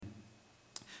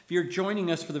If you're joining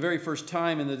us for the very first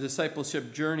time in the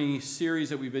Discipleship Journey series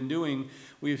that we've been doing,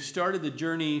 we've started the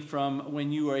journey from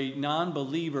when you are a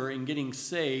non-believer and getting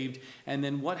saved, and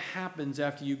then what happens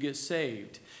after you get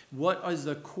saved. What is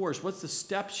the course? What's the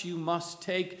steps you must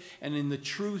take and in the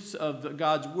truths of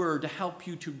God's Word to help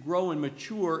you to grow and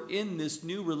mature in this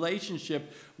new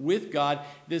relationship with God,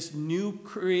 this new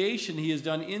creation He has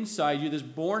done inside you, this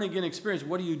born-again experience.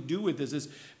 What do you do with this? This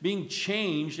being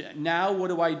changed. Now what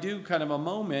do I do kind of a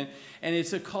moment. And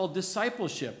it's called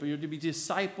discipleship. You're to be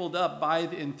discipled up by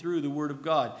and through the Word of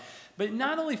God. But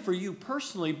not only for you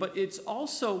personally, but it's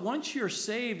also once you're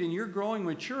saved and you're growing,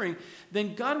 maturing,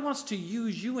 then God wants to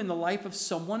use you in the life of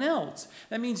someone else.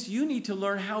 That means you need to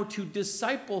learn how to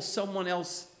disciple someone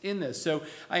else in this. So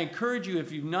I encourage you,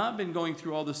 if you've not been going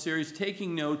through all the series,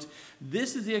 taking notes,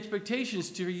 this is the expectations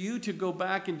to you to go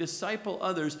back and disciple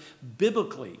others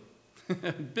biblically.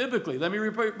 Biblically, let me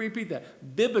repeat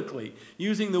that. Biblically,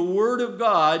 using the Word of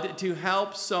God to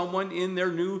help someone in their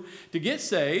to get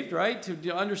saved, right?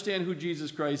 To understand who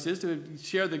Jesus Christ is, to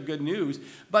share the good news,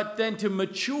 but then to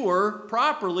mature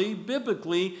properly,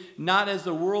 biblically, not as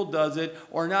the world does it,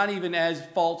 or not even as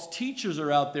false teachers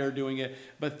are out there doing it,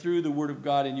 but through the Word of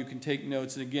God. And you can take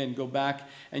notes, and again, go back,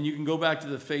 and you can go back to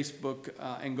the Facebook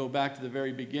and go back to the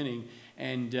very beginning,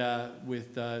 and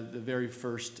with the very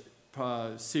first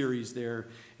series there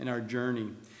in our journey.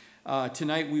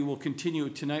 Tonight we will continue.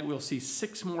 Tonight we'll see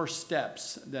 6 more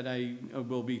steps that I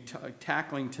will be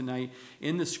tackling tonight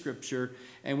in the scripture.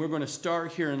 And we're going to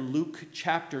start here in Luke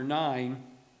chapter 9,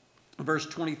 verse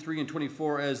 23 and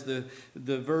 24 as the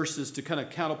verses to kind of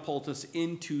catapult us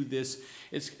into this.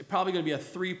 It's probably going to be a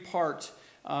 3-part,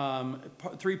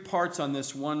 3 parts on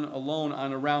this one alone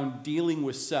on around dealing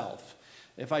with self.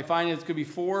 If I find it's going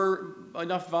to be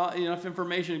enough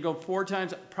information to go 4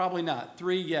 times, probably not.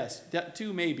 3, yes.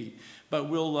 2, maybe. But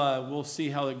we'll see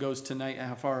how it goes tonight,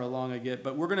 how far along I get.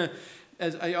 But we're going to,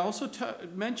 as I also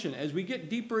mentioned, as we get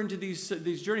deeper into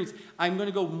these journeys, I'm going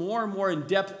to go more and more in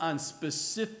depth on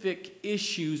specific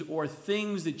issues or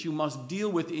things that you must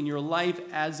deal with in your life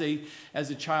as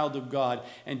a child of God.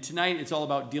 And tonight it's all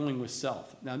about dealing with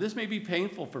self. Now this may be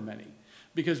painful for many.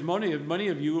 Because many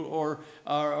of you, or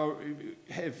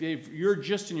if you're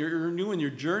you're new in your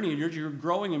journey and you're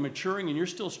growing and maturing and you're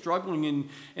still struggling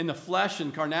in the flesh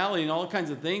and carnality and all kinds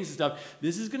of things and stuff,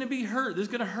 this is going to be hurt. This is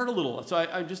going to hurt a little. So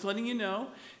I'm just letting you know,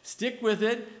 stick with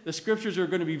it. The scriptures are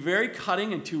going to be very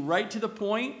cutting and right to the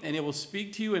point, and it will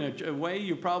speak to you in a way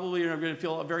you probably are going to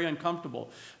feel very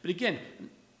uncomfortable. But again,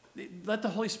 let the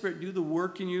Holy Spirit do the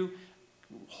work in you.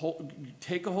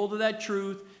 Take a hold of that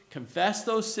truth. Confess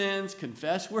those sins,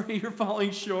 confess where you're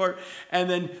falling short, and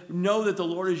then know that the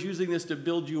Lord is using this to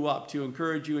build you up, to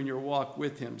encourage you in your walk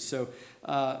with Him. So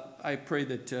I pray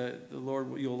that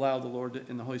you'll allow the Lord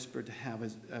and the Holy Spirit to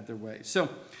have their way. So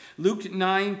Luke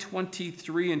 9,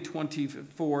 23 and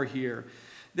 24 here.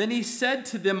 Then He said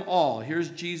to them all, here's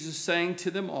Jesus saying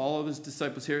to them all, of His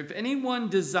disciples here, if anyone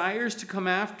desires to come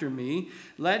after me,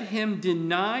 let him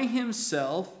deny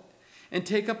himself and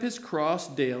take up his cross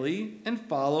daily and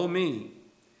follow me.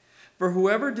 For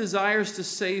whoever desires to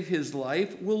save his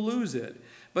life will lose it,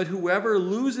 but whoever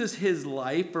loses his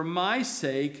life for my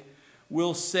sake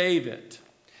will save it.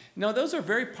 Now, those are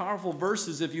very powerful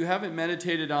verses. If you haven't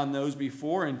meditated on those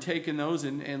before and taken those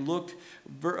and looked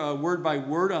word by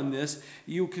word on this,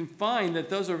 you can find that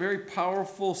those are very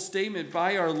powerful statement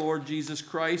by our Lord Jesus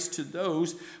Christ to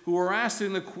those who are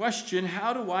asking the question,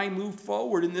 how do I move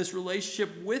forward in this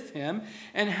relationship with Him?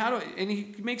 And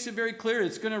He makes it very clear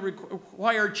it's going to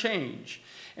require change.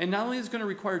 And not only is it going to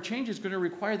require change, it's going to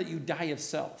require that you die of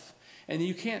self. And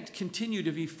you can't continue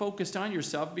to be focused on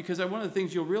yourself, because one of the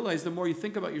things you'll realize, the more you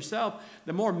think about yourself,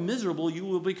 the more miserable you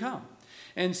will become.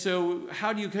 And so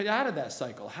how do you get out of that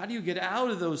cycle? How do you get out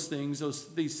of those things,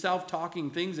 these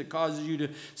self-talking things that causes you to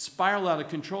spiral out of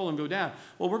control and go down?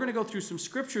 Well, we're going to go through some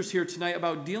scriptures here tonight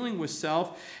about dealing with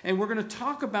self, and we're going to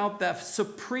talk about that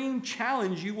supreme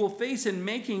challenge you will face in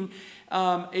making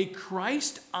a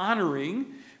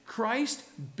Christ-honoring, Christ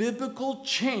biblical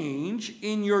change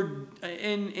in your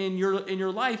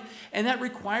life, and that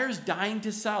requires dying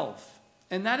to self.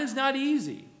 And that is not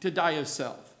easy, to die of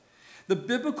self. The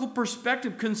biblical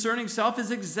perspective concerning self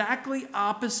is exactly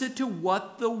opposite to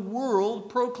what the world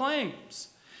proclaims.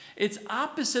 It's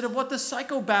opposite of what the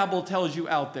psychobabble tells you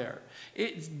out there.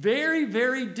 It's very,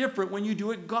 very different when you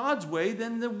do it God's way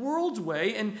than the world's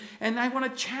way. And I want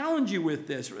to challenge you with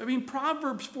this. I mean,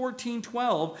 Proverbs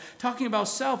 14:12, talking about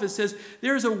self, it says,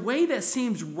 there is a way that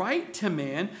seems right to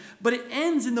man, but it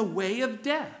ends in the way of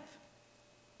death.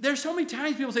 There's so many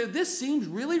times people say, this seems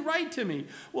really right to me.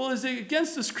 Well, is it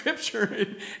against the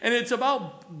scripture? And it's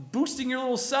about boosting your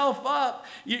little self up.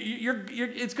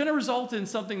 It's going to result in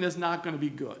something that's not going to be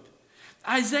good.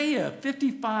 Isaiah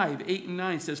 55, 8 and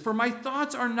 9 says, for my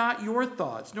thoughts are not your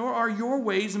thoughts, nor are your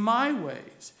ways my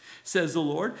ways, says the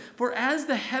Lord. For as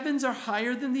the heavens are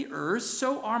higher than the earth,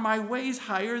 so are my ways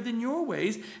higher than your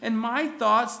ways, and my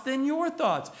thoughts than your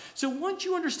thoughts. So once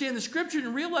you understand the scripture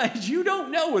and realize you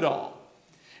don't know it all,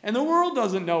 and the world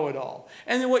doesn't know it all,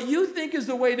 and then what you think is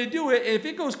the way to do it, if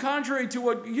it goes contrary to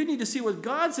what, you need to see what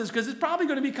God says, because it's probably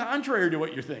going to be contrary to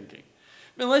what you're thinking,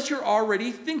 unless you're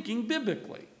already thinking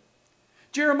biblically.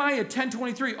 Jeremiah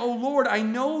 10:23, O Lord, I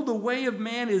know the way of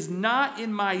man is not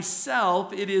in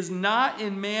myself. It is not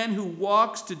in man who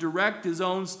walks to direct his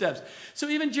own steps. So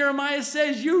even Jeremiah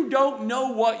says you don't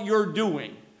know what you're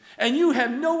doing. And you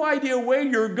have no idea where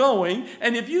you're going.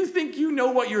 And if you think you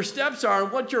know what your steps are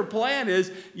and what your plan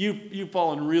is, you've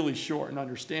fallen really short in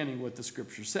understanding what the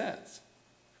scripture says.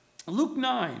 Luke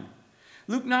 9,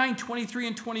 23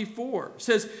 and 24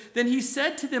 says, then he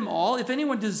said to them all, if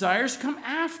anyone desires, come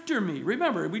after me.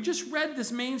 Remember, we just read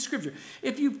this main scripture.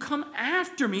 If you come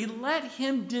after me, let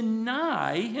him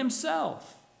deny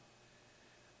himself.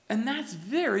 And that's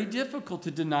very difficult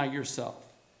to deny yourself.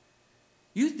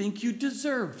 You think you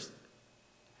deserve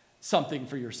something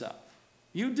for yourself.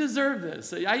 You deserve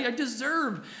this. I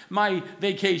deserve my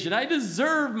vacation. I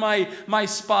deserve my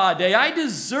spa day. I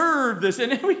deserve this.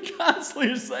 And we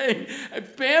constantly are saying,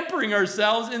 pampering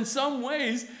ourselves in some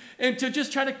ways, and to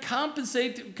just try to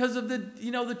compensate because of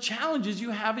the challenges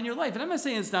you have in your life. And I'm not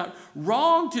saying it's not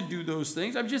wrong to do those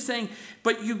things. I'm just saying,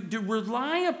 but you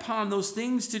rely upon those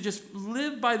things to just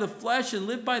live by the flesh and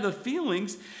live by the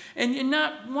feelings, and you're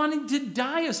not wanting to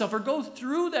die yourself or go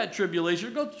through that tribulation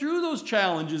or go through those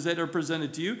challenges that are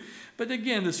presented to you. But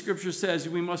again, the scripture says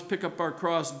we must pick up our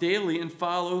cross daily and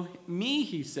follow me,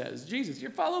 he says. Jesus, you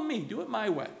follow me. Do it my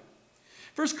way.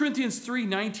 1 Corinthians 3,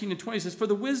 19 and 20 says, for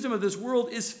the wisdom of this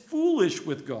world is foolish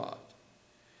with God.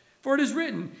 For it is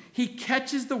written, he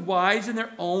catches the wise in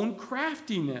their own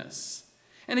craftiness.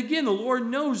 And again, the Lord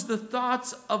knows the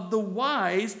thoughts of the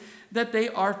wise, that they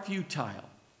are futile.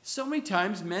 So many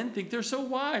times men think they're so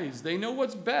wise. They know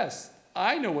what's best.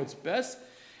 I know what's best.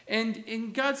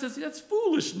 And God says, that's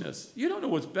foolishness. You don't know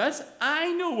what's best.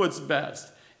 I know what's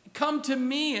best. Come to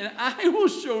me and I will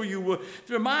show you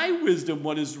through my wisdom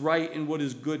what is right and what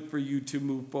is good for you to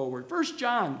move forward. 1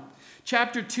 John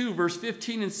chapter 2, verse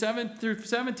 15 and 7 through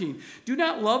 17. Do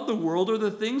not love the world or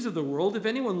the things of the world. If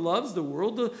anyone loves the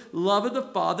world, the love of the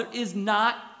Father is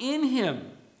not in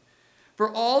him.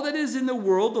 For all that is in the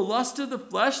world, the lust of the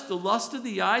flesh, the lust of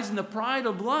the eyes, and the pride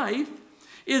of life,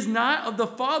 is not of the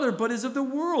Father, but is of the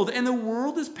world. And the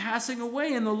world is passing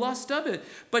away and the lust of it.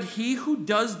 But he who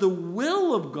does the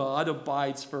will of God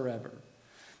abides forever.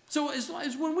 So as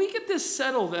when we get this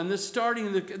settled and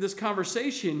this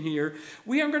conversation here,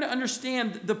 we are going to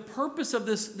understand the purpose of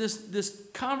this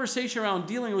conversation around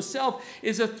dealing with self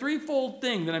is a threefold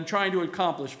thing that I'm trying to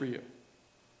accomplish for you.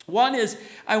 One is,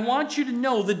 I want you to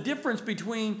know the difference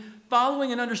between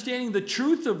following and understanding the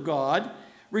truth of God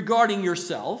regarding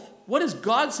yourself. What does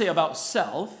God say about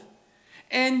self?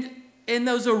 And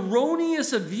those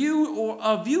erroneous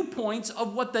viewpoints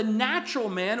of what the natural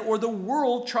man or the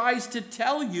world tries to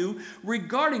tell you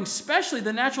regarding, especially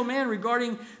the natural man,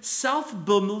 regarding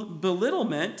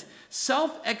self-belittlement,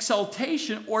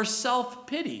 self-exaltation, or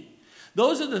self-pity.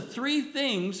 Those are the three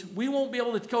things. We won't be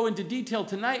able to go into detail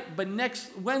tonight, but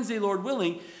next Wednesday, Lord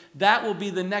willing, that will be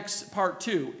the next part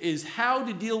 2, is how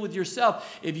to deal with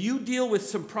yourself. If you deal with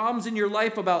some problems in your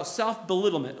life about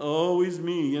self-belittlement, oh, it's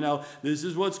me, this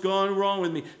is what's gone wrong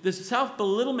with me. This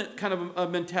self-belittlement kind of a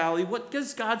mentality, what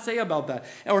does God say about that?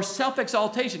 Or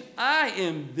self-exaltation, I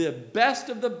am the best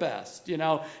of the best,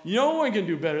 no one can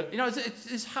do better.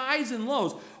 It's highs and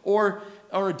lows. Or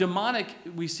demonic,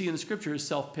 we see in the scripture, is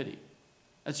self-pity.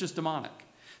 That's just demonic.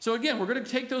 So again, we're going to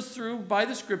take those through by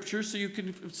the scripture so you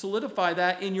can solidify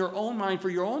that in your own mind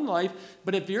for your own life.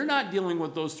 But if you're not dealing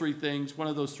with those three things, one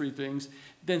of those three things,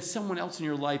 then someone else in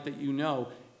your life that you know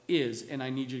is. And I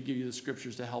need you to give you the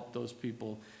scriptures to help those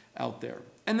people out there.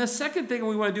 And the second thing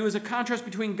we want to do is a contrast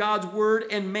between God's word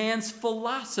and man's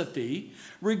philosophy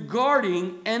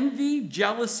regarding envy,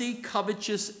 jealousy,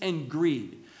 covetousness, and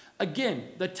greed. Again,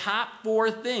 the top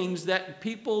 4 things that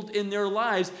people in their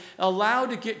lives allow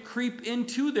to get creep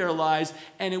into their lives,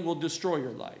 and it will destroy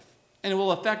your life. And it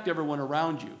will affect everyone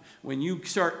around you. When you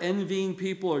start envying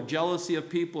people or jealousy of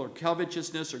people or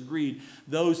covetousness or greed,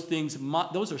 those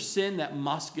are sin that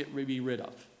must be rid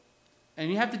of. And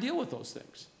you have to deal with those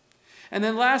things. And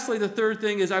then lastly, the third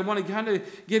thing is I want to kind of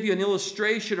give you an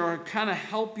illustration or kind of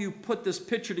help you put this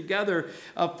picture together,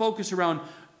 focus around,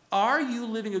 are you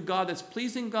living a God that's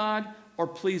pleasing God or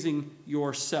pleasing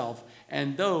yourself?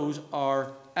 And those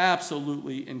are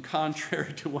absolutely in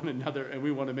contrary to one another, and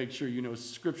we want to make sure you know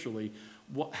scripturally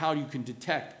how you can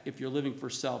detect if you're living for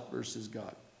self versus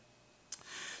God.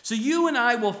 So you and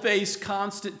I will face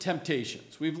constant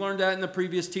temptations. We've learned that in the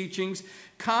previous teachings.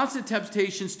 Constant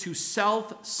temptations to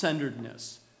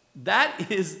self-centeredness.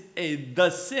 That is the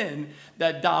sin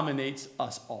that dominates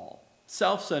us all.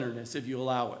 Self-centeredness, if you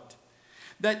allow it.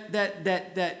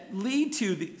 That lead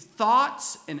to the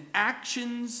thoughts and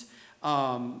actions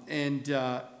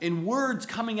and words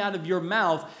coming out of your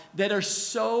mouth that are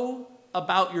so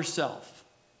about yourself.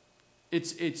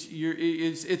 It's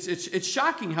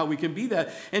shocking how we can be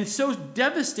that. And it's so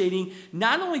devastating,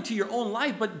 not only to your own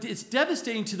life, but it's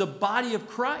devastating to the body of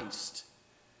Christ.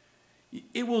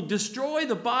 It will destroy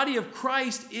the body of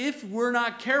Christ if we're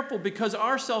not careful, because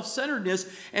our self-centeredness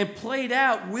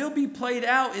will be played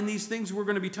out in these things we're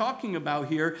going to be talking about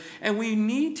here. And we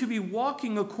need to be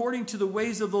walking according to the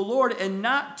ways of the Lord and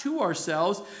not to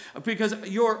ourselves, because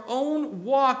your own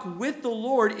walk with the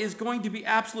Lord is going to be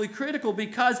absolutely critical,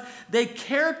 because they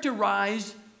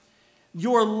characterize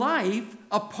your life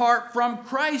apart from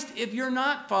Christ. If you're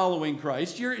not following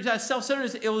Christ, your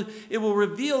self-centeredness, it will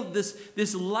reveal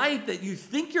this life that you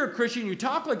think you're a Christian, you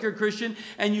talk like you're a Christian,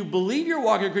 and you believe you're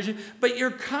walking a Christian, but you're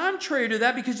contrary to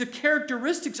that because the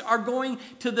characteristics are going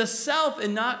to the self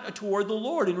and not toward the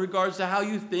Lord in regards to how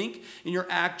you think and your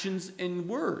actions and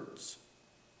words.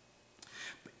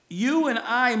 You and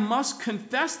I must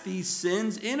confess these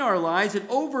sins in our lives and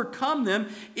overcome them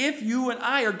if you and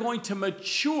I are going to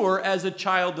mature as a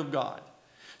child of God.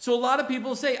 So a lot of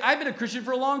people say, I've been a Christian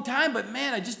for a long time, but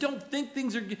man, I just don't think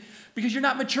things are, because you're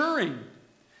not maturing.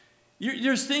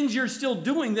 There's things you're still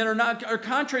doing that are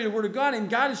contrary to the Word of God, and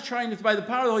God is trying to, by the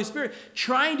power of the Holy Spirit,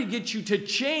 trying to get you to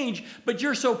change, but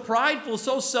you're so prideful,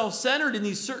 so self-centered in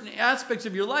these certain aspects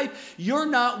of your life, you're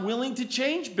not willing to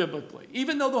change biblically.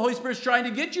 Even though the Holy Spirit's trying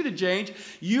to get you to change,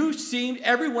 you seem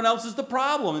everyone else is the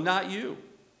problem and not you.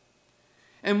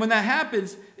 And when that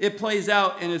happens, it plays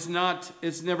out, and it's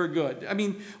never good. I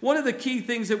mean, one of the key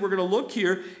things that we're going to look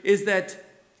here is that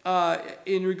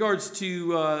in regards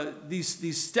to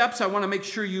these steps, I want to make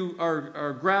sure you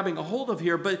are grabbing a hold of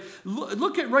here. But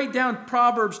write down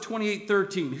Proverbs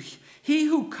 28:13. He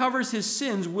who covers his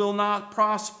sins will not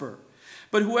prosper,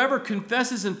 but whoever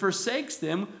confesses and forsakes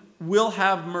them will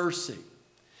have mercy.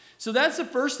 So that's the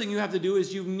first thing you have to do,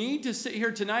 is you need to sit here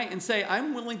tonight and say,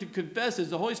 I'm willing to confess as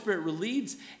the Holy Spirit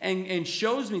leads and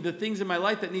shows me the things in my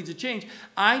life that needs to change.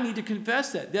 I need to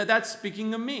confess that. That's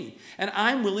speaking of me. And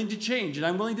I'm willing to change. And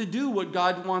I'm willing to do what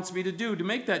God wants me to do to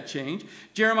make that change.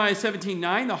 Jeremiah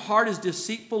 17:9, the heart is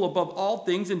deceitful above all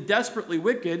things and desperately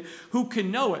wicked. Who can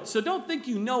know it? So don't think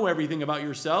you know everything about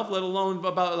yourself, let alone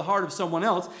about the heart of someone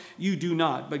else. You do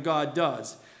not, but God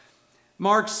does.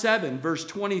 Mark 7, verse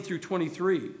 20 through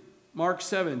 23. Mark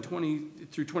 7, 20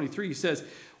 through 23 says,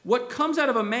 What comes out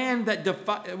of a man that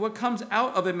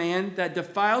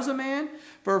defiles a man?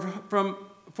 For from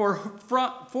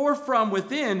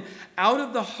within, out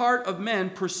of the heart of men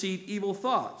proceed evil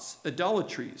thoughts,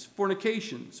 idolatries,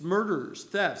 fornications, murders,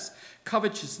 thefts,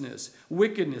 covetousness,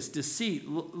 wickedness, deceit,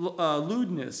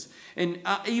 lewdness, an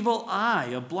evil eye,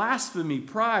 a blasphemy,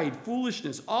 pride,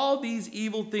 foolishness. All these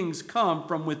evil things come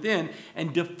from within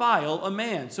and defile a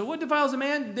man. So what defiles a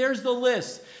man? There's the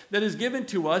list that is given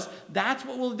to us. That's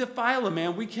what will defile a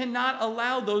man. We cannot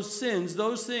allow those sins,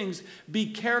 those things, be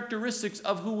characteristics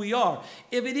of who we are.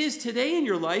 If it is today in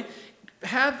your life,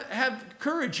 have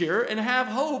courage here and have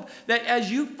hope that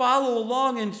as you follow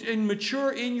along and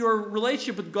mature in your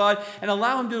relationship with God and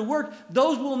allow Him to work,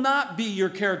 those will not be your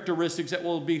characteristics that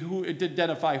will be who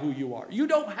identify who you are. You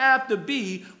don't have to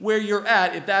be where you're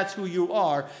at if that's who you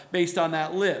are based on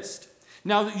that list.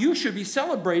 Now, you should be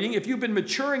celebrating. If you've been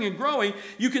maturing and growing,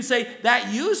 you can say,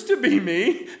 that used to be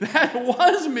me. That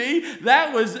was me.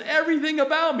 That was everything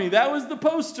about me. That was the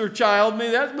poster child me.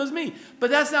 That was me.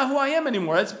 But that's not who I am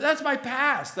anymore. That's my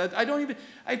past.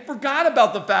 I forgot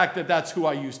about the fact that that's who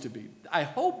I used to be. I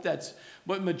hope that's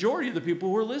what majority of the people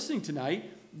who are listening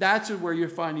tonight, that's where you're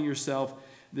finding yourself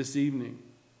this evening.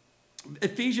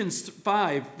 Ephesians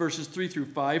 5, verses 3 through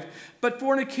 5. But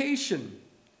fornication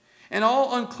and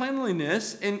all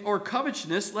uncleanliness or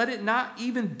covetousness, let it not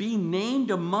even be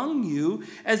named among you,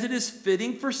 as it is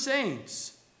fitting for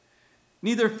saints.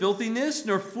 Neither filthiness,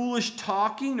 nor foolish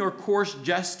talking, nor coarse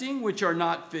jesting, which are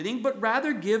not fitting, but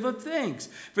rather give of thanks.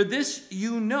 For this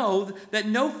you know, that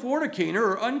no fornicator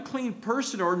or unclean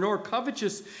person nor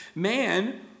covetous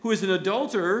man who is an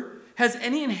adulterer has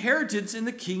any inheritance in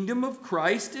the kingdom of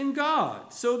Christ and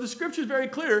God. So the scripture is very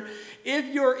clear.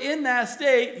 If you're in that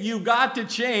state, you got to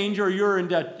change or you're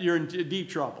in deep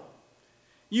trouble.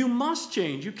 You must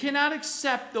change. You cannot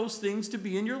accept those things to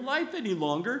be in your life any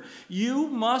longer. You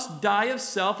must die of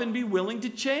self and be willing to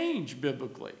change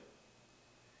biblically.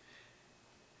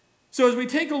 So as we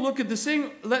take a look at this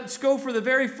thing, let's go for the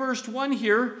very first one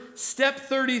here, step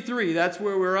 33. That's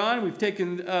where we're on. We've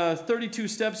taken 32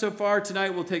 steps so far.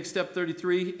 Tonight we'll take step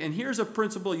 33. And here's a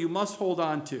principle you must hold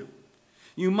on to.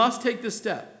 You must take this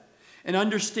step and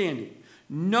understanding.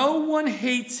 No one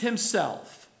hates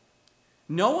himself.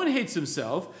 No one hates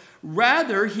himself.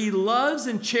 Rather, he loves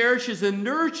and cherishes and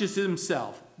nourishes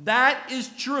himself. That is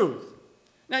truth.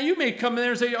 Now, you may come in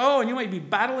there and say, oh, and you might be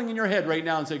battling in your head right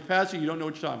now and say, Pastor, you don't know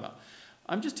what you're talking about.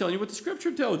 I'm just telling you what the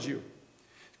scripture tells you.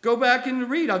 Go back and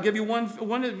read. I'll give you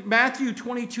one Matthew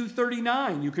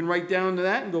 22:39. You can write down to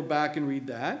that and go back and read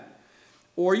that.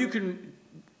 Or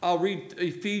I'll read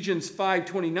Ephesians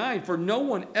 5:29. For no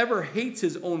one ever hates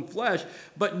his own flesh,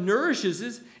 but nourishes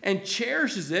it and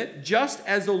cherishes it, just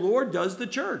as the Lord does the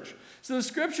church. So the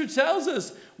scripture tells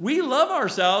us we love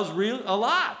ourselves a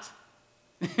lot.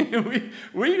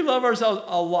 we love ourselves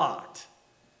a lot.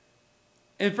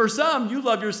 And for some, you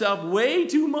love yourself way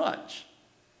too much.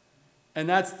 And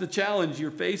that's the challenge you're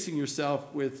facing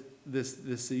yourself with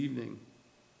this evening.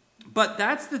 But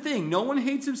that's the thing. No one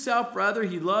hates himself. Rather,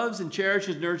 he loves and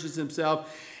cherishes, nourishes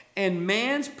himself. And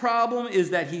man's problem is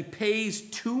that he pays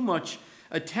too much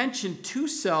attention to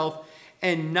self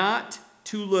and not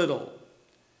too little.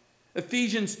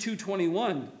 Ephesians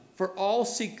 2:21, for all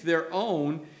seek their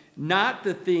own, not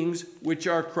the things which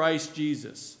are Christ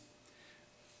Jesus.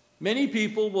 Many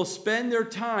people will spend their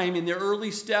time in the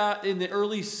early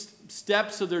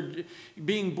steps of their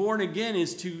being born again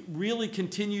is to really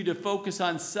continue to focus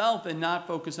on self and not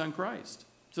focus on Christ.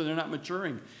 So they're not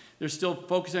maturing. They're still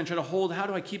focused on trying to hold, how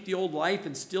do I keep the old life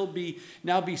and still be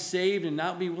saved and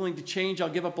not be willing to change? I'll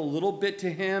give up a little bit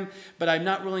to him, but I'm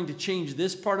not willing to change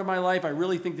this part of my life. I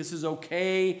really think this is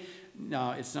okay.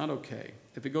 No, it's not okay.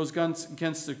 If it goes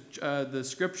against the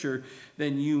scripture,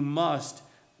 then you must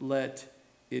let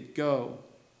it go.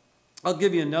 I'll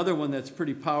give you another one that's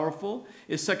pretty powerful.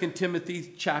 It's 2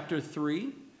 Timothy chapter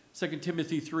 3. 2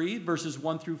 Timothy 3, verses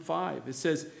 1 through 5. It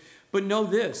says, but know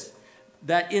this,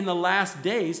 that in the last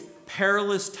days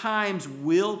perilous times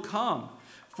will come.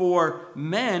 For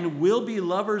men will be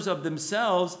lovers of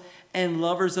themselves and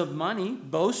lovers of money,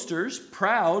 boasters,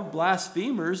 proud,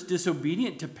 blasphemers,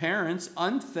 disobedient to parents,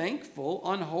 unthankful,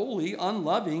 unholy,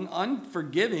 unloving,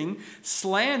 unforgiving,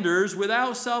 slanderers,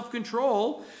 without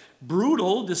self-control,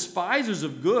 brutal, despisers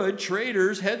of good,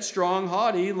 traitors, headstrong,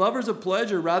 haughty, lovers of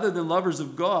pleasure rather than lovers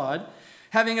of God,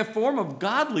 having a form of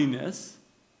godliness.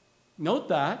 Note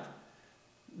that.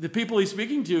 The people he's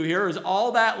speaking to here is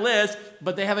all that list,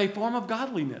 but they have a form of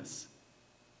godliness.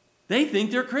 They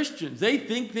think they're Christians. They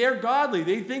think they're godly.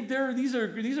 They think these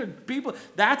are people.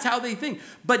 That's how they think.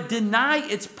 But deny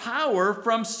its power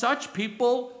from such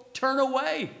people, turn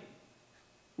away.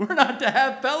 We're not to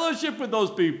have fellowship with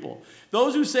those people.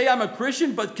 Those who say I'm a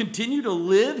Christian but continue to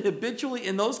live habitually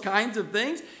in those kinds of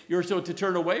things, you're so to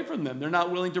turn away from them. They're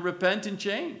not willing to repent and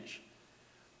change.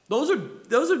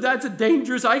 That's a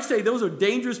dangerous, I say those are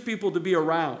dangerous people to be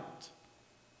around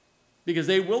because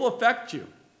they will affect you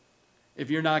if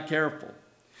you're not careful.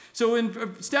 So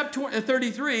in step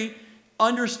 33,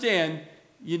 understand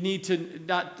you need to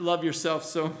not love yourself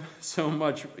so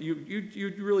much.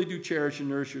 You really do cherish and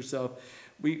nourish yourself.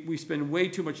 We spend way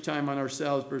too much time on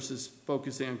ourselves versus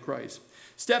focusing on Christ.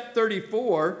 Step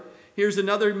 34, here's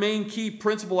another main key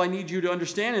principle I need you to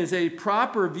understand, is a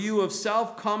proper view of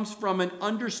self comes from an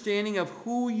understanding of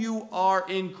who you are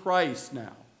in Christ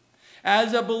now.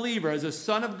 As a believer, as a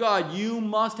son of God, you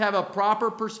must have a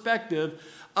proper perspective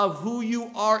of who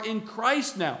you are in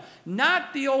Christ now.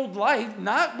 Not the old life,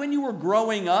 not when you were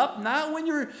growing up, not when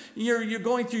you're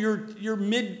going through your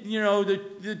mid,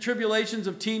 the tribulations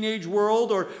of teenage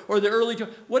world or the early,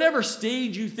 whatever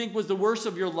stage you think was the worst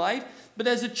of your life. But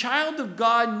as a child of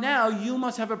God now, you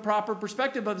must have a proper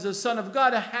perspective as a son of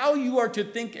God of how you are to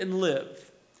think and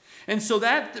live. And so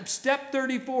that step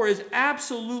 34 is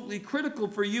absolutely critical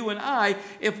for you and I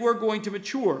if we're going to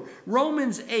mature.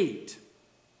 Romans 8,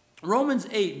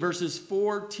 verses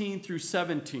 14 through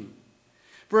 17.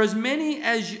 For as many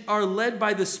as are led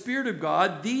by the Spirit of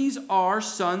God, these are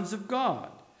sons of God.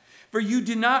 For you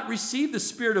do not receive the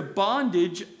spirit of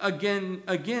bondage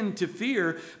again to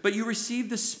fear, but you receive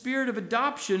the spirit of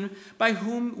adoption by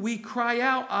whom we cry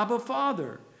out, Abba,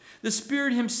 Father. The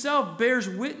Spirit himself bears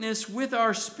witness with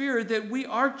our spirit that we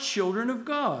are children of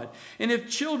God. And if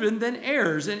children, then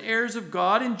heirs, and heirs of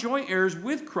God, and joint heirs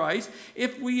with Christ,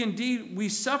 if we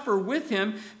suffer with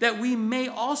him, that we may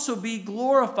also be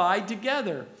glorified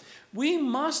together. We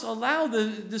must allow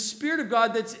the Spirit of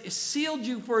God that's sealed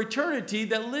you for eternity,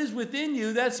 that lives within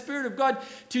you, that Spirit of God,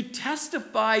 to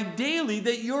testify daily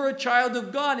that you're a child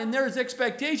of God. And there's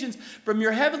expectations from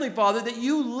your Heavenly Father that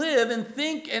you live and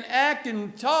think and act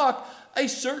and talk a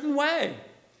certain way.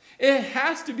 It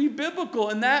has to be biblical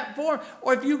in that form.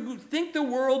 Or if you think the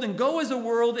world and go as a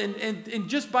world and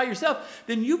just by yourself,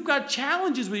 then you've got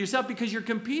challenges with yourself because you're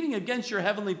competing against your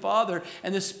Heavenly Father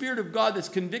and the Spirit of God that's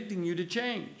convicting you to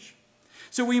change.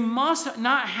 So we must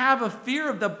not have a fear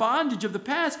of the bondage of the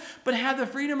past, but have the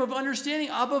freedom of understanding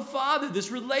Abba Father,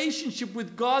 this relationship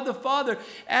with God the Father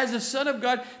as a son of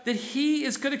God, that he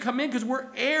is going to come in because we're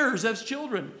heirs as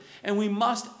children, and we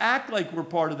must act like we're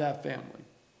part of that family.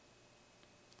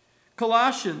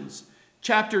 Colossians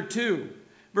chapter 2,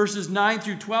 verses 9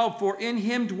 through 12, for in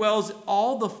him dwells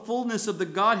all the fullness of the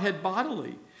Godhead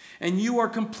bodily. And you are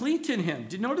complete in him.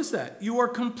 Did you notice that? You are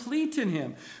complete in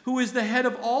him, who is the head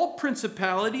of all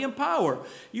principality and power.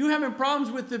 You having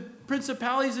problems with the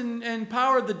principalities and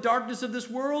power of the darkness of this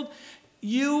world?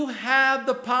 You have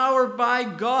the power by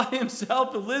God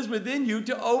himself that lives within you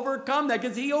to overcome that,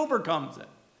 because he overcomes it.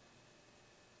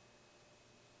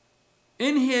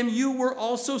 In him you were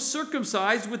also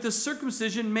circumcised with the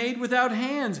circumcision made without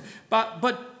hands, but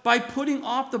by putting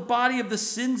off the body of the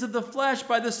sins of the flesh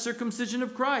by the circumcision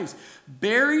of Christ,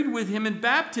 buried with him in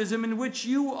baptism, in which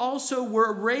you also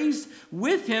were raised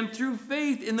with him through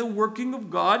faith in the working of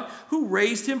God who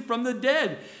raised him from the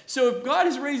dead. So if God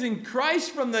is raising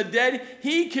Christ from the dead,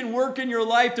 he can work in your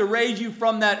life to raise you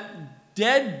from that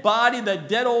dead body, that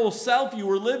dead old self you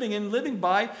were living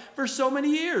by for so many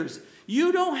years.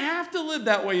 You don't have to live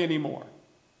that way anymore.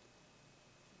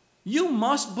 You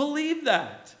must believe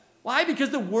that. Why? Because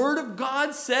the Word of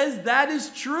God says that is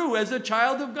true as a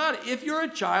child of God, if you're a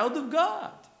child of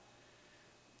God.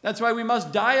 That's why we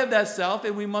must die of that self,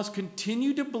 and we must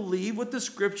continue to believe what the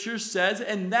Scripture says,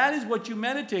 and that is what you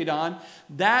meditate on,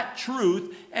 that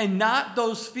truth, and not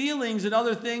those feelings and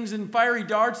other things and fiery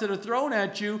darts that are thrown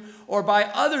at you, or by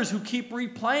others who keep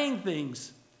replaying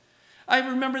things. I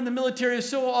remember in the military,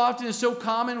 so often, it's so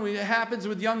common, it happens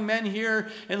with young men here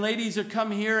and ladies that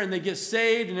come here and they get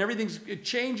saved and everything's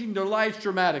changing their lives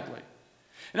dramatically.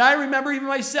 And I remember even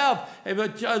myself,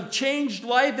 a changed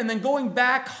life and then going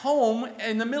back home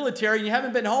in the military, and you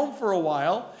haven't been home for a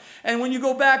while. And when you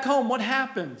go back home, what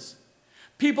happens?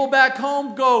 People back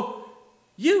home go,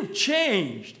 you've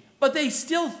changed. But they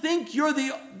still think you're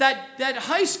that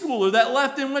high schooler that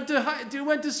left and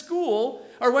went to school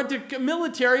or went to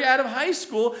military out of high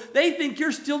school. They think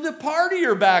you're still the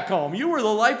partier back home. You were the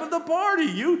life of the party.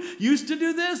 You used to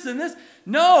do this and this.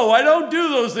 No, I don't do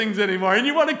those things anymore. And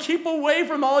you want to keep away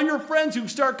from all your friends who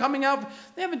start coming out.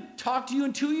 They haven't talked to you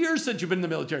in 2 years since you've been in the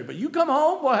military. But you come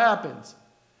home, what happens?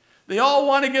 They all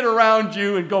want to get around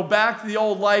you and go back to the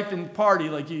old life and party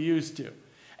like you used to.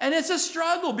 And it's a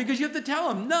struggle because you have to tell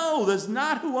them, no, that's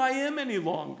not who I am any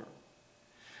longer.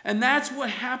 And that's what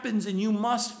happens, and you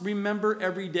must remember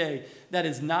every day that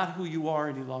is not who you are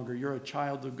any longer. You're a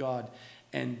child of God,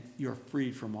 and you're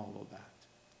freed from all of that.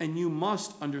 And you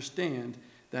must understand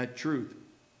that truth.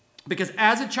 Because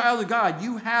as a child of God,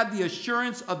 you have the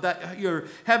assurance of that your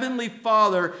Heavenly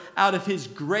Father out of his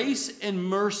grace and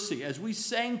mercy. As we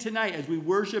sang tonight, as we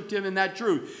worshiped him in that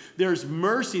truth, there's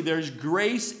mercy, there's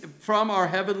grace from our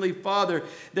Heavenly Father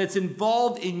that's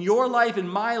involved in your life and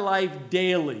my life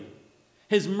daily.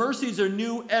 His mercies are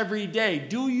new every day.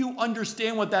 Do you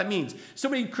understand what that means? So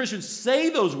many Christians say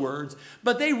those words,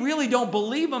 but they really don't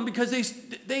believe them because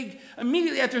they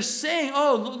immediately after saying,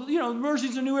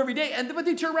 mercies are new every day, but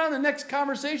they turn around, the next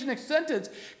conversation, next sentence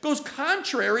goes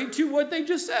contrary to what they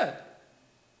just said.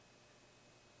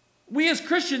 We as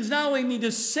Christians not only need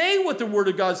to say what the Word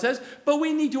of God says, but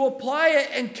we need to apply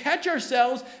it and catch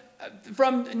ourselves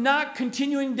from not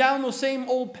continuing down those same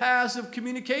old paths of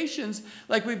communications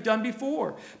like we've done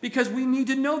before. Because we need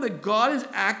to know that God is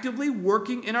actively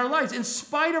working in our lives in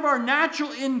spite of our natural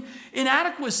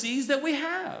inadequacies that we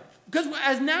have. Because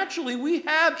as naturally we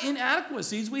have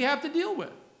inadequacies we have to deal with.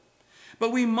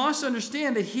 But we must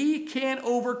understand that he can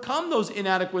overcome those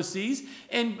inadequacies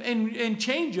and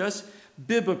change us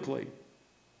biblically.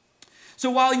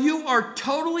 So while you are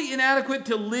totally inadequate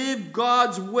to live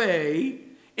God's way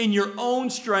in your own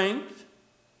strength,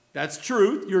 that's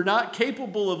truth. You're not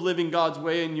capable of living God's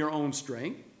way in your own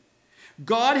strength.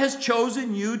 God has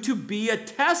chosen you to be a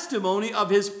testimony of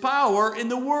his power in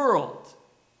the world.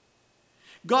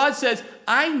 God says,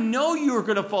 I know you're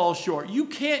going to fall short. You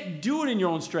can't do it in your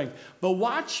own strength. But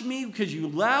watch me, because you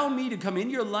allow me to come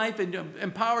into your life and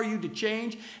empower you to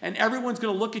change. And everyone's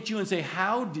going to look at you and say,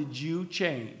 how did you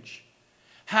change?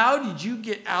 How did you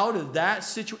get out of that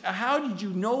situation? How did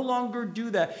you no longer do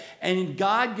that? And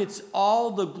God gets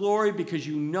all the glory because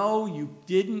you know you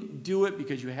didn't do it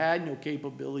because you had no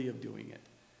capability of doing it.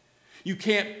 You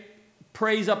can't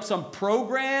praise up some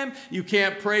program. You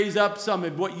can't praise up some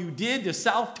of what you did, the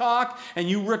self-talk, and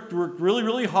you worked really,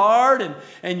 really hard,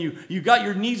 and you got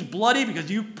your knees bloody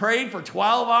because you prayed for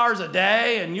 12 hours a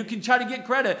day, and you can try to get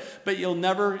credit, but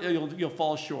you'll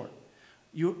fall short.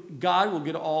 God will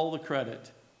get all the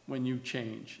credit when you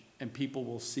change, and people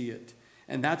will see it.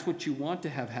 And that's what you want to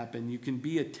have happen. You can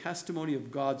be a testimony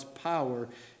of God's power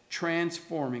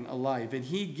transforming a life. And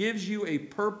he gives you a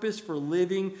purpose for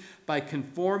living by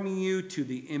conforming you to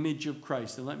the image of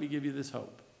Christ. And let me give you this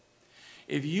hope.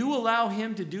 If you allow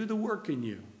him to do the work in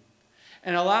you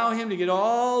and allow him to get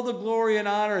all the glory and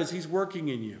honor as he's working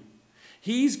in you,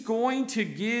 he's going to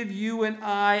give you and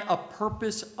I a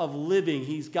purpose of living.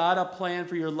 He's got a plan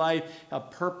for your life, a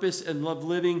purpose and love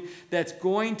living that's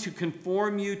going to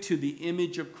conform you to the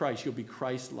image of Christ. You'll be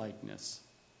Christ-likeness.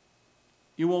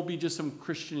 You won't be just some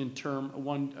Christian in term,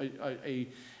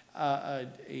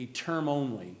 a term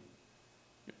only,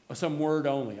 or some word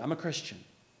only. I'm a Christian.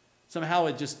 Somehow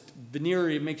it just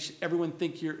veneer, it makes everyone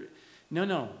think you're.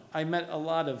 No. I met a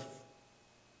lot of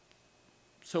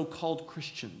so-called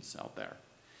Christians out there.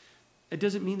 It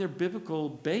doesn't mean they're biblical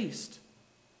based.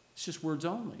 It's just words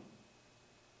only.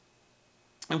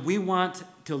 And we want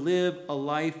to live a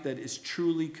life that is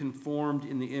truly conformed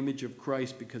in the image of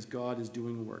Christ because God is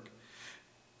doing work.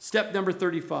 Step number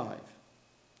 35.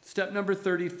 Step number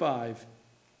 35,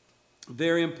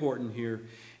 very important here,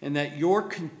 and that your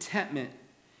contentment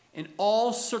in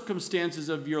all circumstances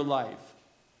of your life,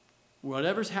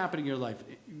 whatever's happening in your life,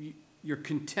 your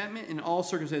contentment in all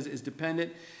circumstances is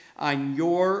dependent on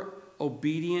your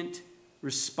obedient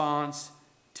response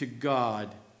to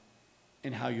God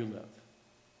and how you live.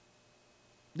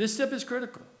 This step is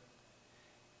critical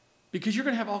because you're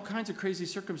going to have all kinds of crazy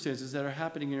circumstances that are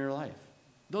happening in your life.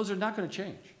 Those are not going to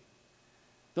change.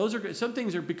 Some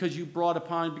things are because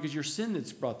your sin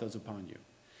that's brought those upon you.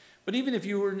 But even if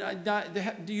you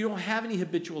don't have any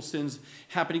habitual sins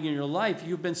happening in your life,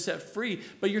 you've been set free,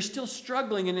 but you're still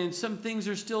struggling, and then some things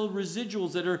are still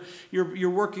residuals that you're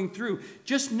working through.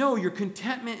 Just know your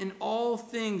contentment in all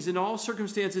things, in all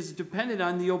circumstances, is dependent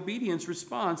on the obedience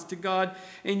response to God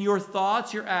in your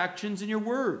thoughts, your actions, and your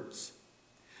words.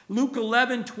 Luke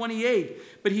 11:28,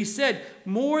 but he said,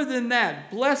 more than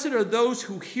that, blessed are those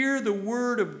who hear the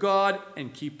word of God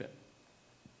and keep it.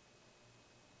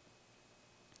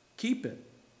 Keep it.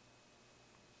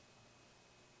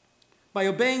 By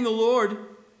obeying the Lord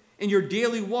in your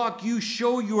daily walk, you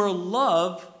show your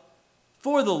love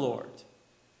for the Lord.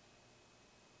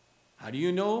 How do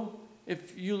you know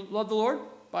if you love the Lord?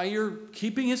 By your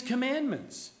keeping his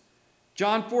commandments.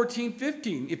 John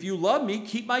 14:15, if you love me,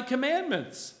 keep my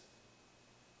commandments.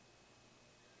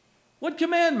 What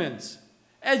commandments?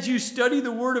 As you study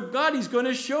the Word of God, he's going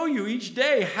to show you each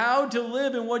day how to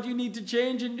live and what you need to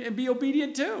change and be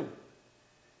obedient to.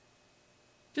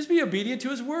 Just be obedient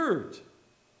to his Word.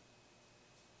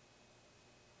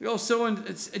 Also in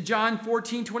John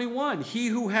 14:21, he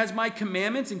who has my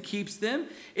commandments and keeps them,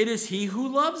 it is he who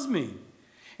loves me.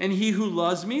 And he who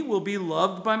loves me will be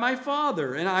loved by my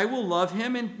Father, and I will love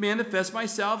him and manifest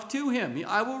myself to him.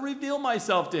 I will reveal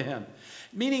myself to him.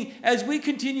 Meaning, as we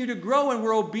continue to grow and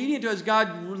we're obedient to as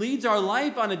God leads our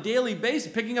life on a daily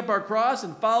basis, picking up our cross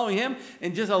and following him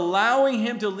and just allowing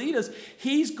him to lead us,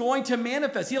 he's going to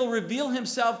manifest. He'll reveal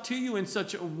himself to you in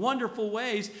such wonderful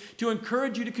ways to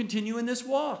encourage you to continue in this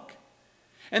walk.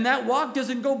 And that walk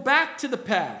doesn't go back to the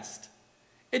past.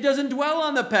 It doesn't dwell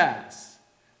on the past.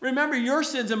 Remember, your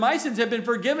sins and my sins have been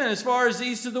forgiven as far as the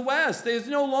east to the west. There's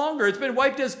no longer. It's been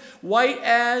wiped as white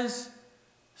as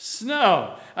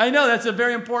snow. I know that's a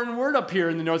very important word up here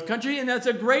in the North Country, and that's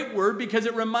a great word because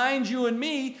it reminds you and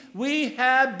me we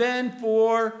have been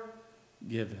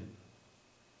forgiven.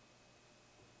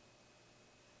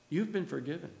 You've been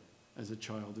forgiven as a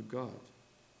child of God.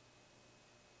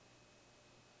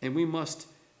 And we must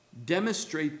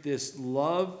demonstrate this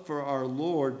love for our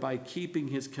Lord by keeping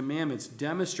his commandments,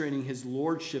 demonstrating his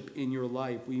lordship in your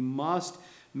life. We must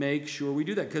make sure we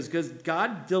do that because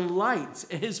God delights.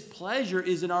 His pleasure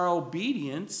is in our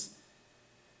obedience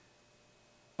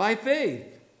by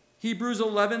faith. Hebrews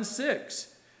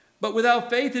 11:6. But without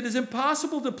faith it is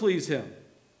impossible to please him.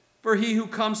 For he who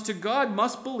comes to God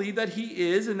must believe that he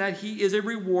is and that he is a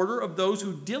rewarder of those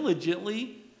who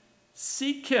diligently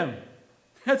Seek him.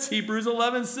 That's Hebrews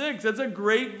 11:6. That's a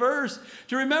great verse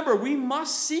to remember. We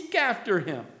must seek after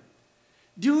him.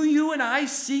 Do you and I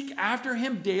seek after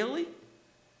him daily?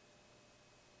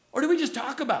 Or do we just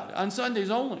talk about it on Sundays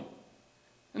only?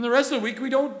 And the rest of the week we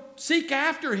don't seek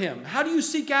after him. How do you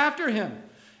seek after him?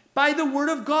 By the word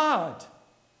of God.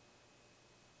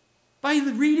 By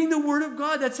reading the word of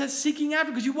God. That says seeking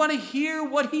after, because you want to hear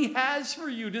what he has for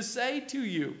you to say to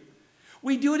you.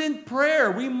 We do it in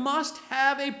prayer. We must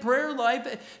have a prayer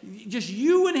life, just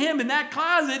you and him in that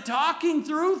closet talking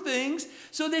through things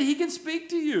so that he can speak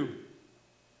to you.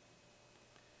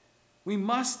 We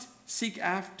must seek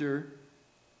after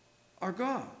our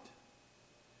God.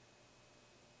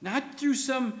 Not through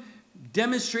some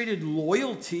demonstrated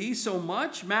loyalty so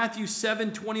much. Matthew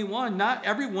 7:21, not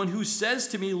everyone who says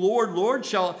to me, Lord, Lord,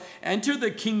 shall enter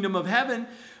the kingdom of heaven,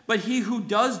 but he who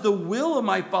does the will of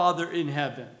my Father in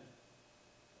heaven.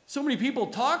 So many people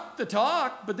talk the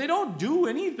talk, but they don't do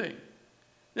anything.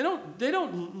 They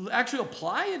don't actually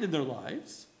apply it in their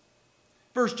lives.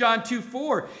 1 John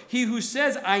 2:4, he who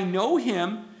says, I know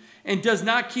him, and does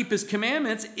not keep his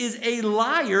commandments is a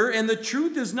liar, and the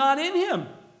truth is not in him.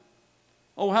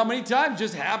 Oh, how many times?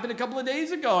 Just happened a couple of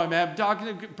days ago. I'm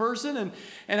talking to a person,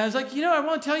 and I was like, I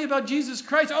want to tell you about Jesus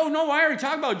Christ. Oh, no, I already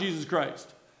talked about Jesus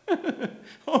Christ.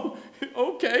 Oh,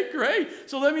 okay, great.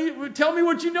 So tell me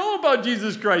what you know about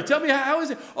Jesus Christ. Tell me, how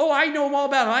is it? Oh, I know all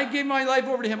about him. I gave my life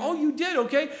over to him. Oh, you did?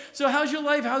 Okay. So how's your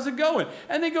life? How's it going?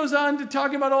 And then goes on to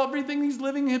talking about everything he's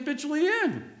living habitually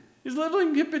in. He's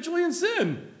living habitually in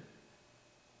sin.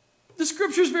 The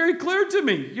scripture is very clear to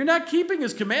me. You're not keeping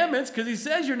his commandments because he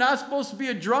says you're not supposed to be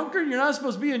a drunkard, you're not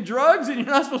supposed to be in drugs, and you're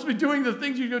not supposed to be doing the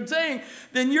things you've been saying.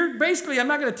 Then you're basically, I'm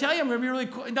not going to tell you, I'm going to be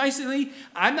really nicely,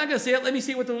 I'm not going to say it. Let me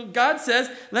see what God says.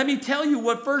 Let me tell you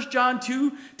what 1 John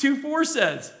 2:4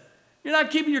 says. You're not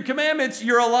keeping your commandments,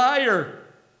 you're a liar.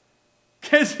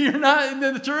 Because you're not in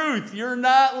the truth. You're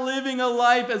not living a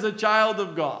life as a child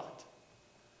of God.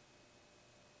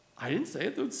 I didn't say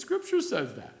it, the scripture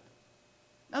says that.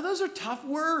 Now, those are tough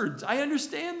words. I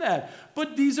understand that.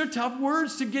 But these are tough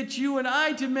words to get you and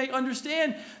I to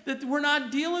understand that we're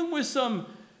not dealing with some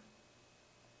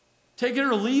take it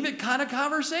or leave it kind of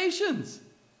conversations.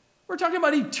 We're talking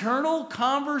about eternal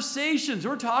conversations.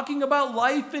 We're talking about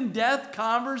life and death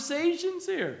conversations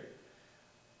here.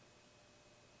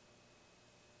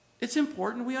 It's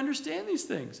important we understand these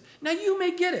things. Now, you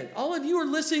may get it. All of you are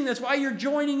listening. That's why you're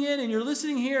joining in and you're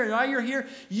listening here and why you're here.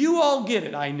 You all get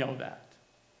it. I know that.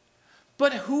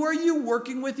 But who are you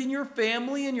working with in your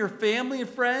family and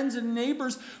friends and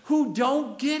neighbors who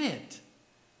don't get it?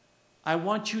 I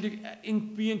want you to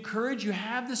be encouraged. You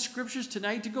have the scriptures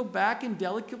tonight to go back and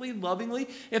delicately, lovingly,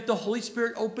 if the Holy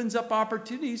Spirit opens up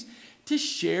opportunities, to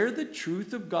share the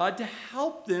truth of God to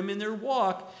help them in their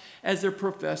walk as they're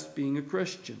professed being a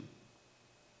Christian.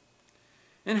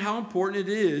 And how important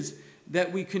it is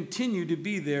that we continue to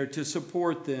be there to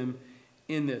support them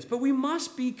in this. But we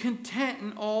must be content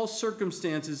in all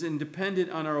circumstances and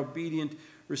dependent on our obedient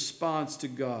response to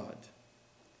God.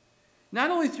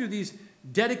 Not only through these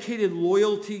dedicated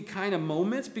loyalty kind of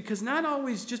moments, because not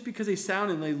always just because they sound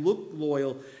and they look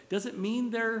loyal doesn't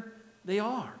mean they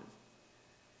are.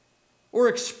 Or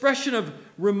expression of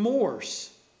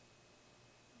remorse.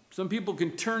 Some people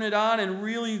can turn it on and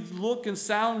really look and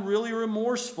sound really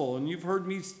remorseful. And you've heard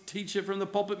me teach it from the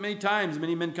pulpit many times.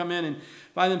 Many men come in and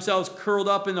find themselves curled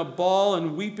up in a ball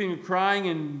and weeping and crying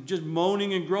and just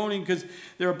moaning and groaning because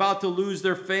they're about to lose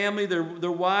their family, their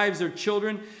wives, their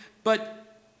children.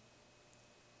 But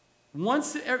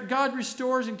once God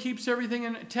restores and keeps everything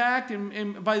intact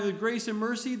and by the grace and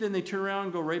mercy, then they turn around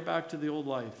and go right back to the old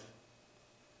life.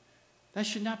 That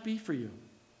should not be for you.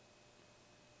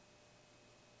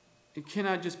 It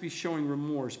cannot just be showing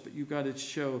remorse, but you've got to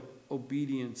show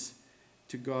obedience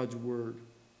to God's word.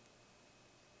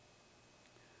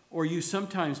 Or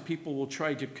sometimes people will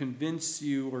try to convince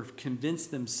you or convince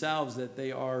themselves that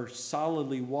they are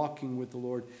solidly walking with the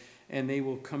Lord, and they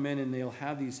will come in and they'll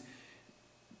have these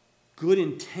good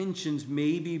intentions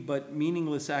maybe, but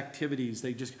meaningless activities.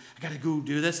 They just, I got to go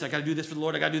do this. I got to do this for the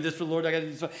Lord. I got to do this for the Lord. I got to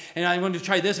do this. And I want to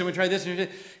try this. I want to try this.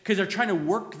 Because they're trying to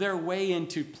work their way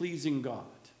into pleasing God.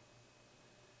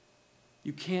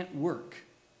 You can't work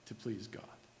to please God.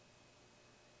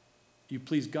 You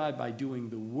please God by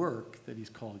doing the work that he's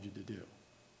called you to do.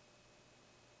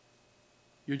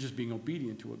 You're just being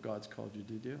obedient to what God's called you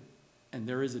to do. And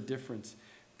there is a difference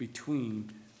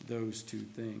between those two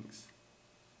things.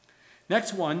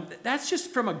 Next one, that's just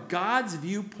from a God's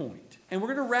viewpoint. And we're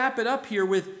going to wrap it up here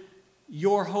with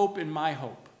your hope and my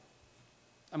hope.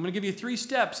 I'm going to give you 3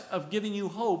 steps of giving you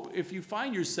hope if you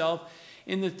find yourself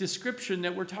in the description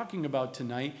that we're talking about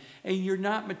tonight, and you're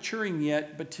not maturing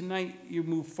yet, but tonight you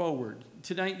move forward.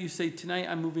 Tonight you say, tonight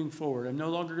I'm moving forward. I'm no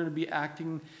longer going to be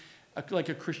acting like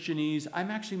a Christianese. I'm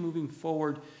actually moving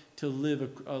forward to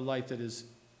live a life that is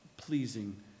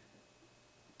pleasing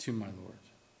to my Lord.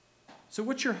 So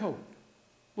what's your hope?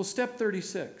 Well, step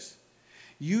 36.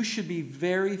 You should be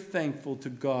very thankful to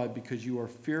God because you are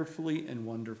fearfully and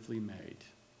wonderfully made.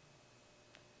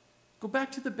 Go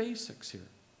back to the basics here.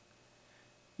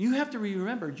 You have to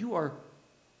remember, you are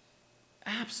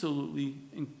absolutely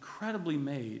incredibly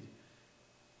made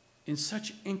in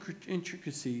such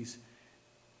intricacies.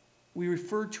 We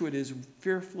refer to it as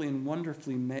fearfully and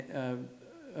wonderfully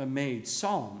made.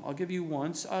 Psalm, I'll give you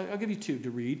one. I'll give you two to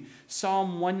read.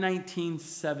 Psalm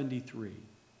 119:73.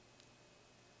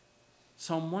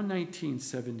 Psalm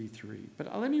 119:73.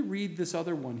 But let me read this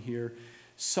other one here.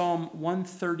 Psalm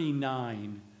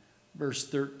 139, verse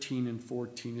 13 and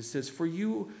 14. It says, "For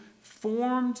you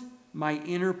formed my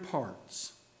inner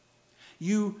parts.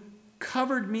 You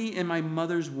covered me in my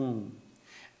mother's womb.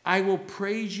 I will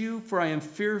praise you, for I am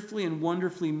fearfully and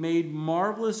wonderfully made.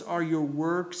 Marvelous are your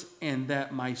works, and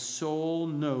that my soul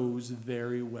knows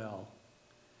very well."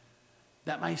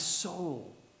 That my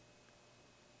soul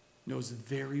knows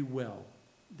very well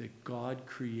that God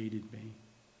created me,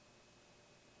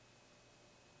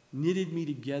 knitted me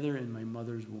together in my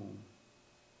mother's womb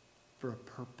for a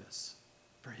purpose,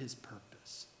 for his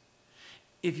purpose.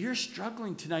 If you're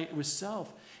struggling tonight with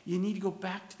self, you need to go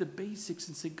back to the basics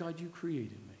and say, God, you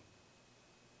created me.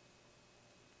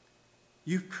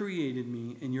 You've created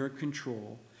me and you're in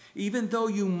control. Even though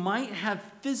you might have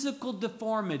physical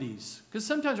deformities. Because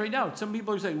sometimes right now, some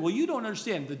people are saying, well, you don't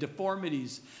understand the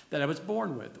deformities that I was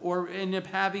born with or end up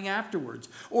having afterwards,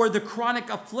 or the chronic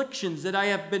afflictions that I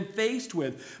have been faced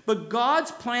with. But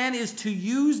God's plan is to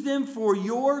use them for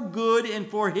your good and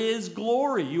for his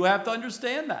glory. You have to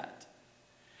understand that.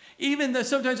 Even though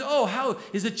sometimes, how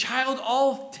is a child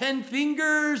all 10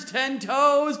 fingers, 10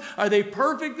 toes? Are they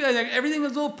perfect? Everything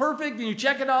is a little perfect and you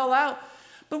check it all out.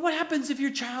 But what happens if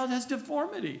your child has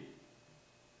deformity?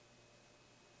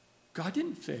 God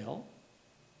didn't fail.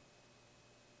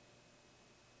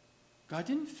 God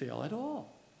didn't fail at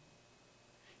all.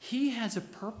 He has a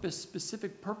purpose,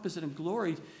 specific purpose and a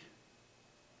glory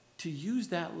to use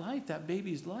that life, that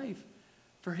baby's life,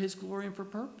 for his glory and for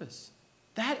purpose.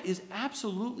 That is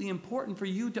absolutely important for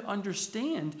you to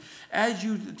understand as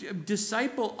you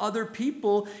disciple other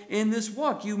people in this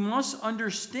walk. You must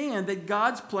understand that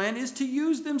God's plan is to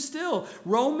use them still.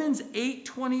 Romans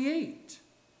 8:28.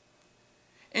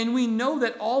 And we know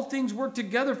that all things work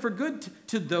together for good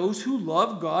to those who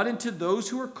love God and to those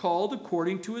who are called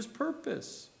according to his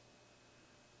purpose.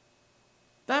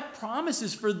 That promise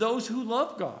is for those who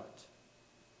love God.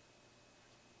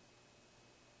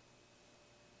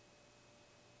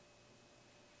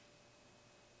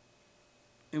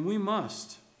 And we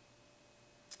must,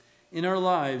 in our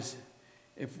lives,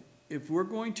 if we're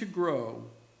going to grow,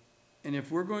 and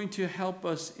if we're going to help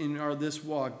us in this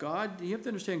walk, you have to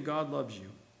understand God loves you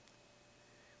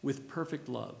with perfect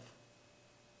love.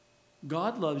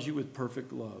 God loves you with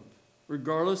perfect love,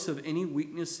 regardless of any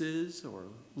weaknesses or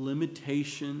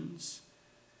limitations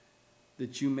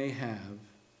that you may have.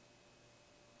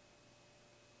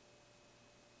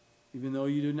 Even though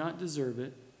you do not deserve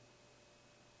it,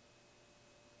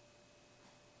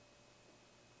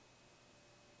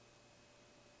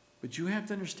 but you have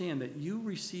to understand that you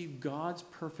receive God's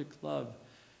perfect love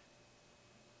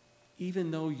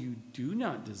even though you do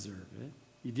not deserve it.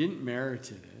 You didn't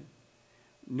merit it,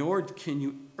 nor can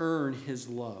you earn his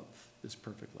love, this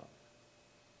perfect love.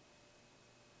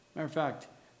 Matter of fact,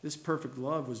 this perfect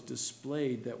love was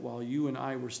displayed that while you and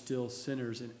I were still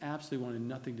sinners and absolutely wanted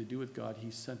nothing to do with God,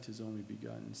 he sent his only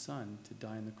begotten Son to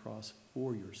die on the cross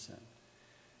for your sin,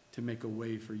 to make a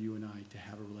way for you and I to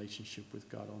have a relationship with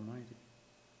God Almighty,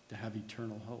 to have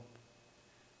eternal hope.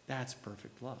 That's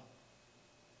perfect love.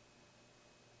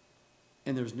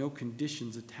 And there's no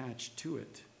conditions attached to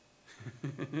it.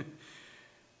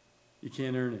 You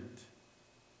can't earn it.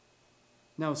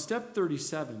 Now, step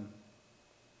 37.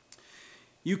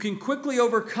 You can quickly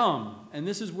overcome, and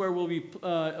this is where we'll be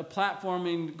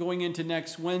platforming going into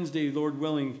next Wednesday, Lord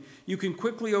willing. You can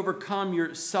quickly overcome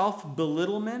your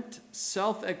self-belittlement,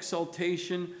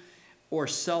 self-exaltation, or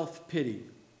self-pity.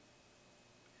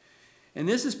 And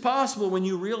this is possible when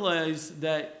you realize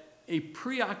that a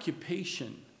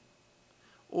preoccupation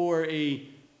or a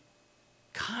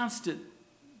constant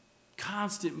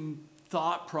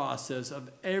thought process of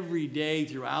every day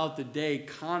throughout the day,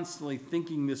 constantly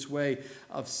thinking this way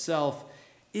of self,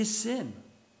 is sin.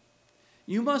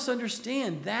 You must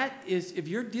understand that is, if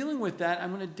you're dealing with that,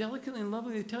 I'm going to delicately and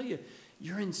lovingly tell you,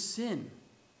 you're in sin.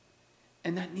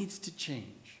 And that needs to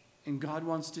change. And God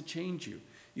wants to change you.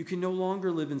 You can no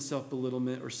longer live in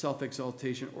self-belittlement or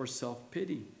self-exaltation or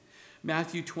self-pity.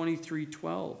 Matthew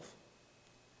 23:12.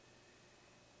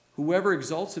 Whoever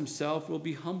exalts himself will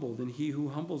be humbled, and he who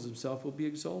humbles himself will be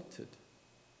exalted.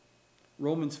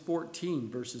 Romans 14,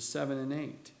 verses 7 and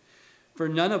 8. For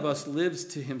none of us lives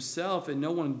to himself, and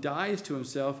no one dies to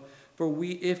himself. For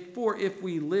if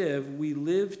we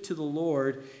live to the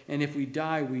Lord, and if we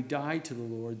die to the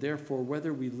Lord. Therefore,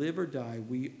 whether we live or die,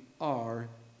 we are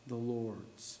the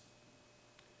Lord's.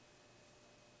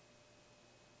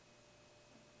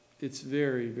 It's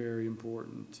very, very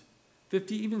important.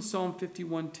 Even Psalm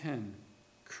 51:10.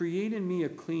 Create in me a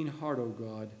clean heart, O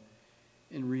God,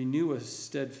 and renew a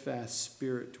steadfast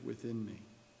spirit within me.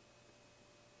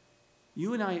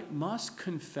 You and I must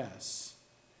confess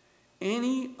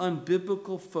any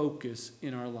unbiblical focus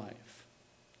in our life.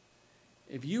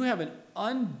 If you have an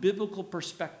unbiblical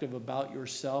perspective about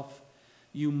yourself,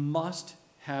 you must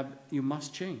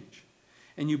change.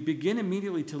 And you begin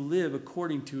immediately to live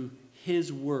according to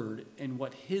his word and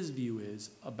what his view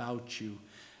is about you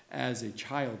as a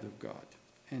child of God.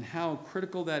 And how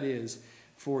critical that is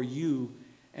for you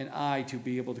and I to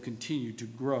be able to continue to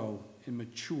grow and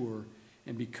mature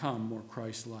and become more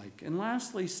Christ-like. And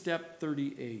lastly, step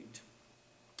 38.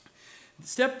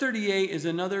 Step 38 is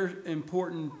another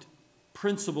important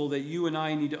principle that you and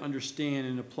I need to understand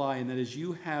and apply, and that is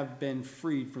you have been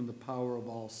freed from the power of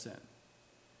all sin.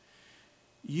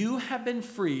 You have been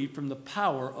freed from the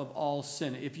power of all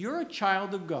sin. If you're a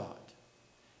child of God,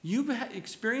 you've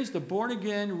experienced the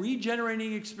born-again,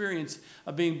 regenerating experience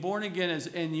of being born again,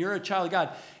 and you're a child of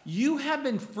God, you have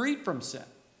been freed from sin.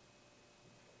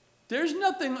 There's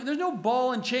no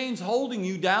ball and chains holding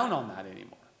you down on that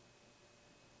anymore.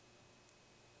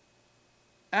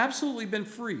 Absolutely been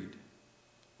freed.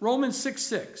 Romans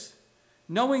 6:6.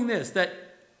 Knowing this, that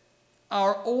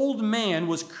our old man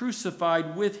was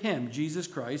crucified with him, Jesus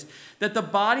Christ, that the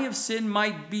body of sin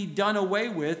might be done away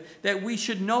with, that we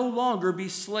should no longer be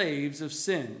slaves of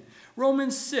sin.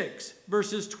 Romans 6,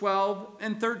 verses 12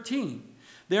 and 13.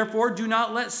 Therefore, do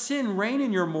not let sin reign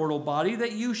in your mortal body,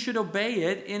 that you should obey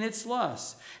it in its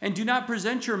lusts. And do not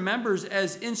present your members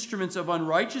as instruments of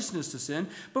unrighteousness to sin,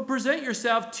 but present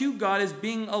yourself to God as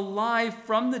being alive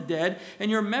from the dead,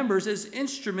 and your members as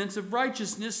instruments of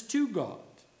righteousness to God.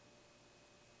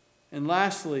 And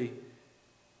lastly,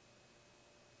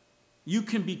 you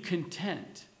can be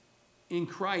content in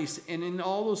Christ and in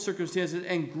all those circumstances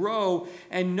and grow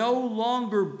and no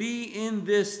longer be in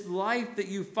this life that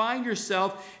you find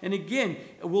yourself. And again,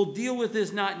 we'll deal with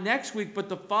this not next week, but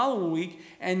the following week.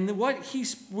 And what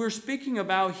we're speaking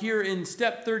about here in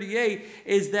step 38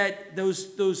 is that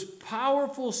those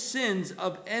powerful sins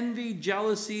of envy,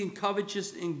 jealousy, and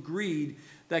covetousness and greed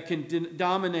that can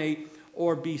dominate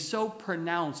or be so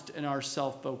pronounced in our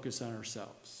self-focus on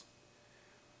ourselves.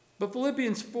 But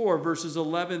Philippians 4, verses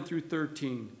 11 through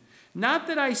 13. Not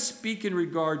that I speak in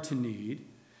regard to need,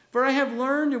 for I have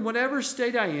learned in whatever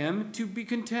state I am to be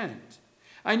content.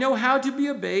 I know how to be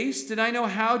abased, and I know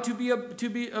how to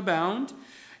be abound.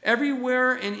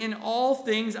 Everywhere and in all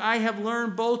things I have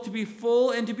learned both to be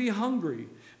full and to be hungry,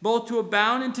 both to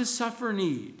abound and to suffer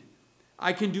need.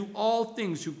 I can do all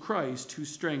things through Christ who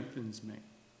strengthens me.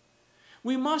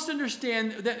 We must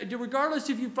understand that regardless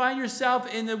if you find yourself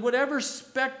in whatever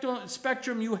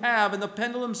spectrum you have in the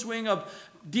pendulum swing of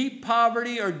deep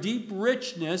poverty or deep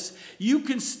richness, you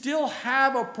can still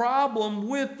have a problem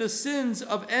with the sins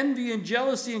of envy and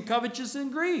jealousy and covetousness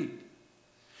and greed.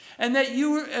 And that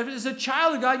you, as a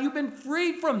child of God, you've been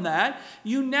freed from that.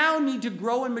 You now need to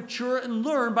grow and mature and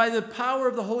learn by the power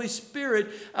of the Holy Spirit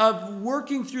of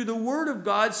working through the Word of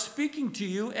God, speaking to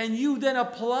you, and you then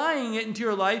applying it into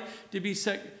your life to be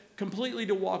completely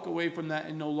to walk away from that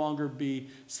and no longer be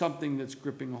something that's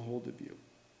gripping a hold of you.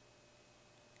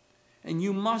 And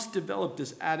you must develop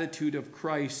this attitude of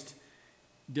Christ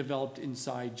developed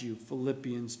inside you,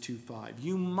 Philippians 2:5.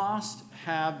 You must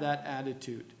have that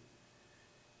attitude.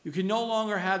 You can no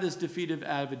longer have this defeated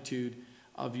attitude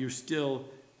of you're still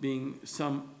being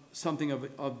something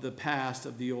of the past,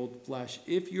 of the old flesh.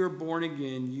 If you're born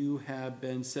again, you have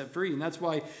been set free. And that's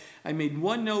why I made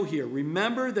one note here.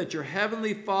 Remember that your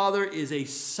heavenly Father is a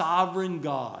sovereign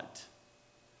God.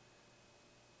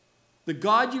 The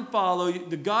God you follow,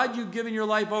 the God you've given your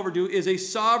life over to, is a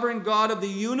sovereign God of the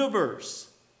universe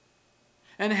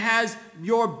and has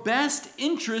your best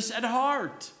interests at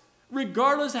heart.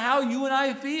 Regardless of how you and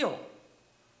I feel.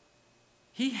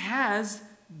 He has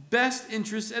best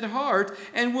interests at heart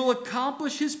and will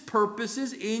accomplish his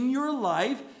purposes in your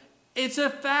life. It's a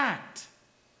fact.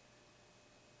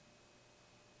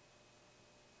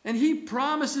 And he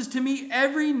promises to meet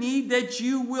every need that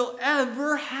you will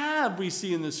ever have, we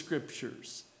see in the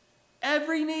scriptures.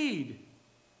 Every need.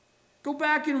 Go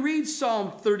back and read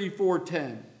Psalm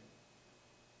 34:10.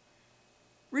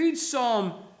 Read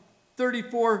Psalm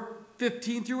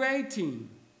 34:15 through 18.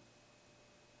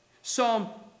 Psalm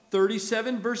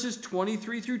 37 verses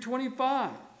 23 through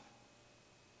 25.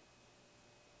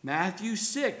 Matthew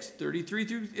 6:33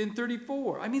 through and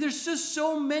 34. I mean, there's just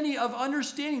so many of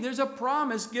understanding. There's a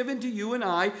promise given to you and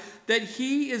I that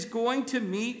he is going to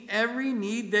meet every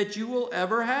need that you will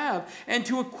ever have and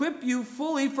to equip you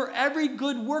fully for every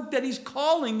good work that he's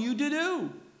calling you to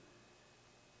do.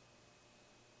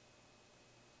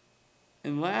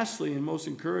 And lastly, and most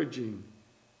encouraging,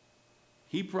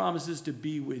 he promises to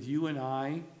be with you and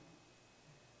I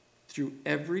through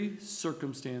every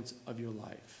circumstance of your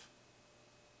life.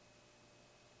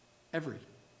 Every.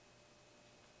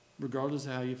 Regardless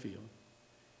of how you feel.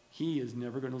 He is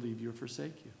never going to leave you or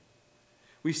forsake you.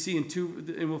 We see in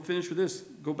and we'll finish with this.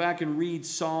 Go back and read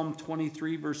Psalm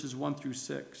 23 verses 1 through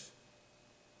 6.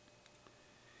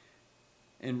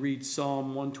 And read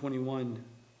Psalm 121,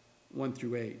 1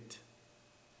 through 8.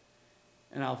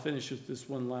 And I'll finish with this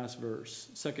one last verse,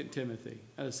 2 Timothy.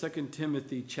 2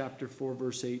 Timothy chapter 4,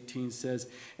 verse 18 says,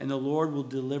 "And the Lord will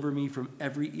deliver me from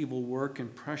every evil work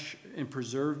and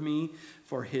preserve me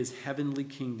for his heavenly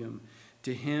kingdom.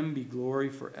 To him be glory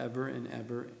forever and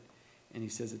ever." And he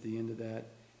says at the end of that,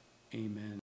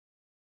 amen.